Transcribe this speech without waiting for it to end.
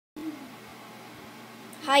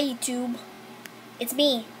Hi YouTube, it's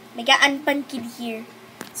me, Mega Unpunkid here.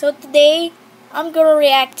 So today, I'm gonna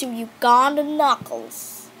react to Uganda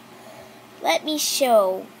Knuckles. Let me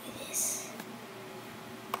show this.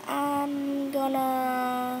 I'm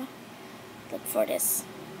gonna look for this.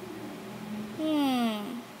 The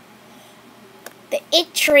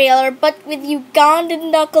It trailer, but with Uganda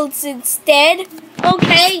Knuckles instead.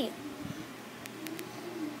 Okay.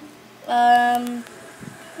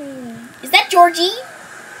 Is that Georgie?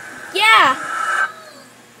 Yeah.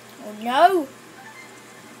 Oh no.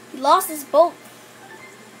 He lost his boat.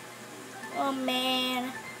 Oh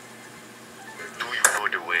man.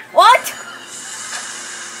 What?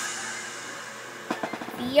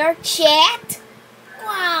 VR chat?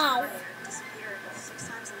 Wow.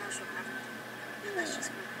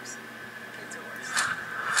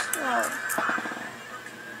 Oh.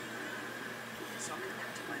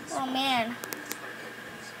 Oh man.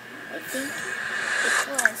 I think it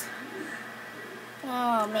was.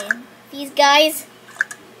 Oh man. These guys.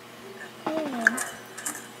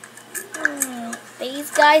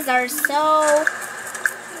 These guys are so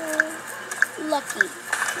lucky.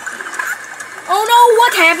 Oh no,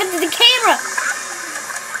 what happened to the camera?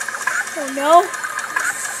 Oh no.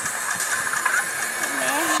 Oh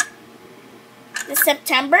man. This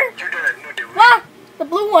September? Wow, the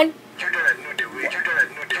blue one.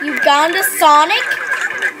 Uganda Sonic?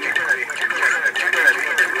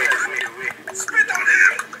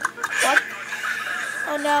 What?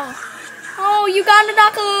 Oh no. Oh, Uganda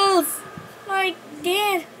Knuckles! My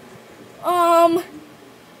dad.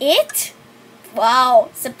 It? Wow.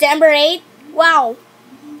 September 8th? Wow.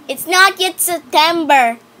 It's not yet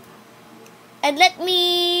September. And let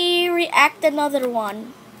me react another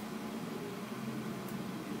one.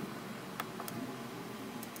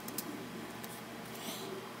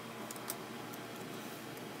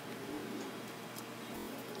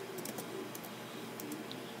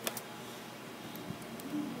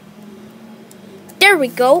 There we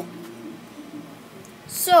go.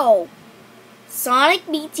 So, Sonic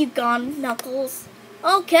beats Uganda Knuckles.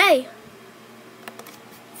 Okay.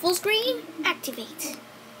 Full screen, activate.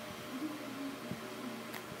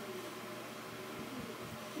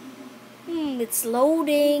 It's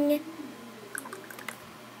loading.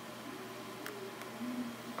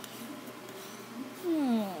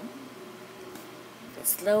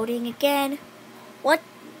 It's loading again. What?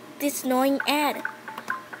 This annoying ad.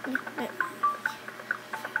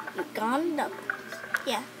 Uganda.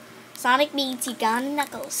 Yeah. Sonic beats Uganda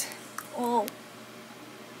Knuckles. Oh.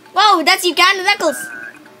 Whoa, that's Uganda Knuckles.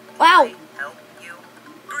 Wow.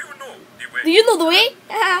 Do you know the way? To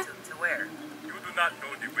where? You do not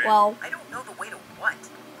know the way. Wow. I don't know the way to what?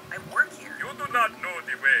 I work here. You do not know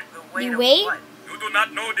the way. The way? What? You do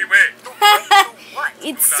not know the way. The way to what?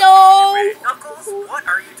 It's so Knuckles, what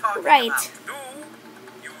are you talking right. about? Do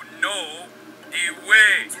you know the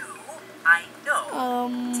way? Do I know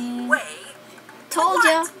the way? Told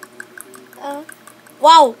ya.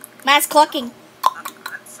 Wow, mass clucking. I'm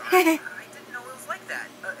sorry. I didn't know it was like that.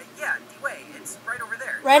 Yeah, the way. It's right over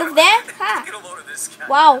there. Right over there? Ha. Get a load of this guy.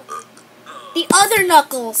 Wow. The other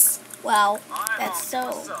Knuckles. Wow, that's so.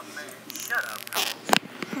 What's up, man? Shut up.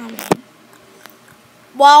 Oh, man.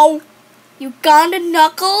 Wow, Uganda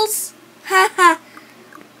Knuckles? Haha.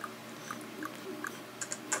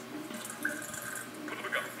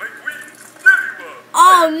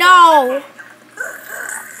 Oh no!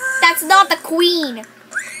 That's not the queen.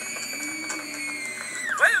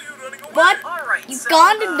 What? Alright,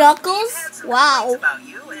 Uganda Knuckles? Wow.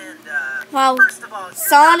 Wow.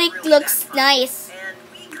 Sonic looks nice. And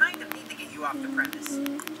we kind of need to get you off the premise.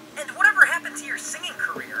 And whatever happened to your singing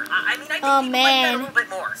career? I mean, I think Oh you like that a man. little bit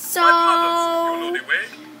more. So. You know the way?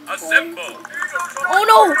 Assemble. Oh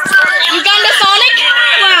no! Uganda Sonic?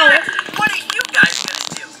 Wow. What are you guys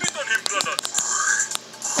gonna do? Spit on him, brother.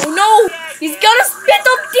 Oh no! He's gonna spit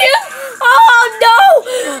up too! Oh no!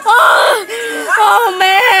 Oh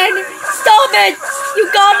man! Stop it!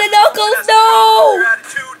 Uganda Knuckles, no!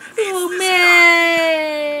 Oh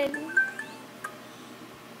man!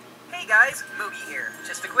 Hey guys, Moogie here.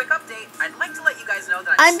 Just a quick update. I'd like to let you guys know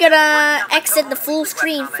that I'm still gonna working on my exit the co-written full weekly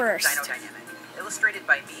screen webcomic, first. Dino Dynamic, illustrated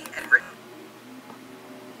by me and written.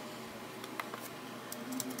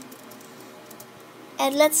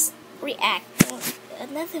 And let's react to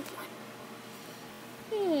another one.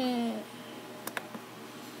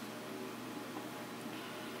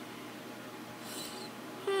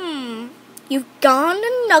 Uganda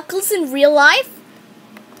Knuckles in real life?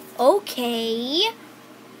 Okay.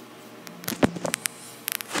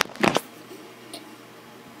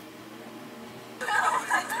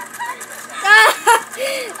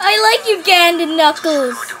 I like like Uganda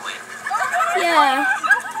Knuckles. Yeah.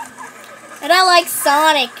 And I like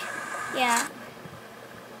Sonic. Yeah.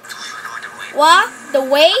 What? The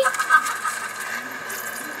way?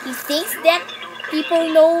 He thinks that people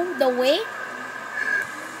know the way?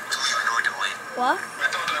 What? I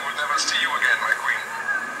thought I would never see you again, my queen.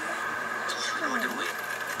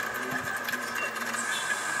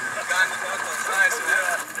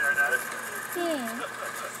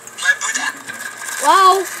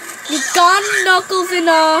 Wow, you got Knuckles in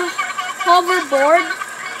a hoverboard.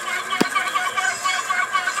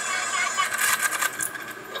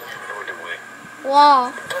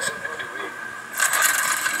 Wow.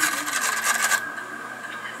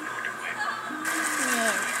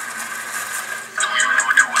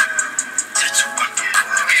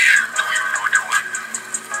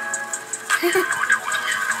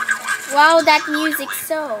 Wow, that music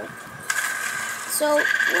so what?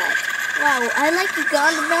 Wow, I like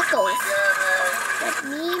Uganda Knuckles. That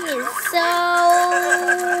meme is so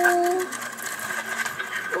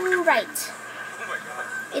right.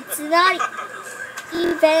 It's not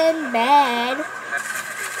even bad.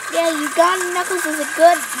 Yeah, Uganda Knuckles is a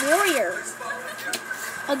good warrior.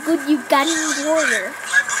 A good Ugandan warrior.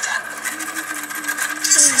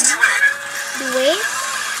 The way?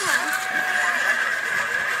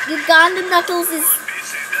 Uganda Knuckles is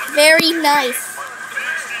very nice.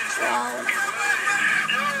 Wow.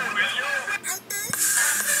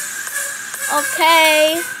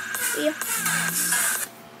 Okay. Yeah.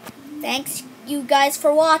 Thanks you guys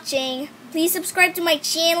for watching. Please subscribe to my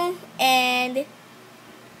channel and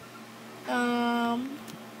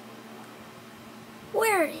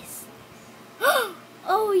where is?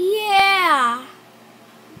 Oh yeah.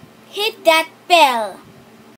 Hit that bell.